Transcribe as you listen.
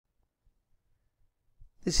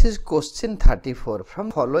This is question 34. From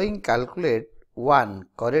following calculate 1.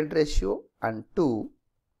 Current ratio and 2.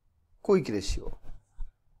 Quick ratio.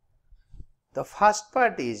 The first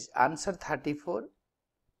part is answer 34.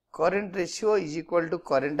 Current ratio is equal to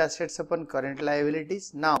current assets upon current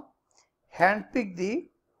liabilities. Now handpick the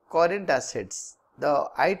current assets. The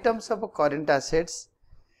items of current assets,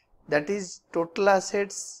 that is total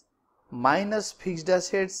assets minus fixed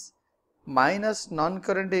assets minus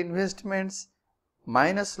non-current investments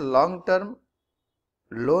minus long-term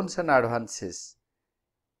loans and advances.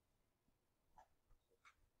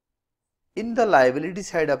 In the liability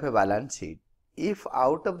side of a balance sheet, if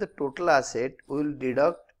out of the total asset we will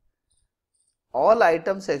deduct all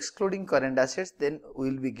items excluding current assets, then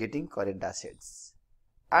we will be getting current assets.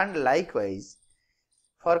 And likewise,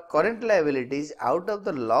 for current liabilities, out of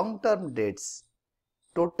the long-term debts,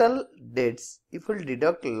 total debts, if we will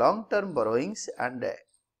deduct long-term borrowings and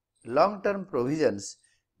long-term provisions,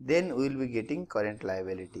 then we will be getting current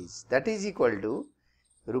liabilities. That is equal to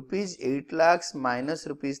rupees 8 lakhs minus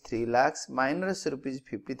rupees 3 lakhs minus rupees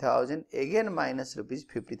 50,000 again minus rupees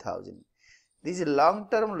 50,000. These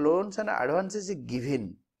long-term loans and advances is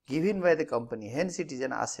given by the company, hence it is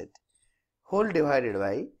an asset. Whole divided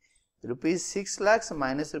by rupees 6 lakhs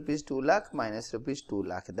minus rupees 2 lakh minus rupees 2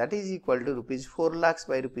 lakh, that is equal to rupees 4 lakhs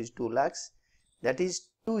by rupees 2 lakhs, that is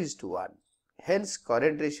 2:1. Hence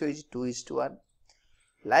current ratio is 2:1.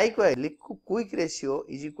 Likewise, quick ratio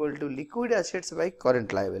is equal to liquid assets by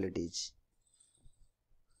current liabilities.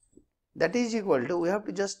 That is equal to, we have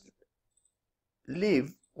to just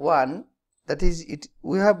leave one, that is it,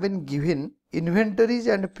 we have been given inventories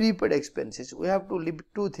and prepaid expenses. We have to leave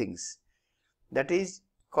two things, that is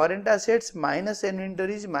current assets minus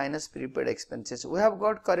inventories minus prepaid expenses. We have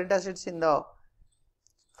got current assets in the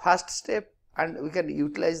first step and we can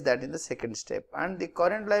utilize that in the second step, and the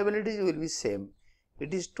current liabilities will be same.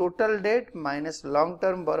 It is total debt minus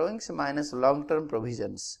long-term borrowings minus long-term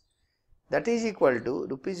provisions. That is equal to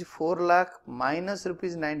rupees 4 lakh minus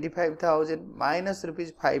rupees 95,000 minus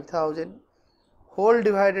rupees 5,000 whole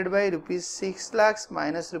divided by rupees 6 lakhs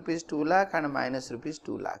minus rupees 2 lakh and minus rupees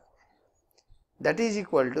 2 lakh. That is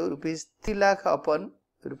equal to rupees 3 lakh upon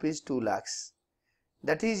rupees 2 lakhs.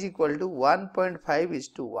 That is equal to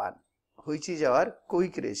 1.5:1, which is our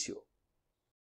quick ratio.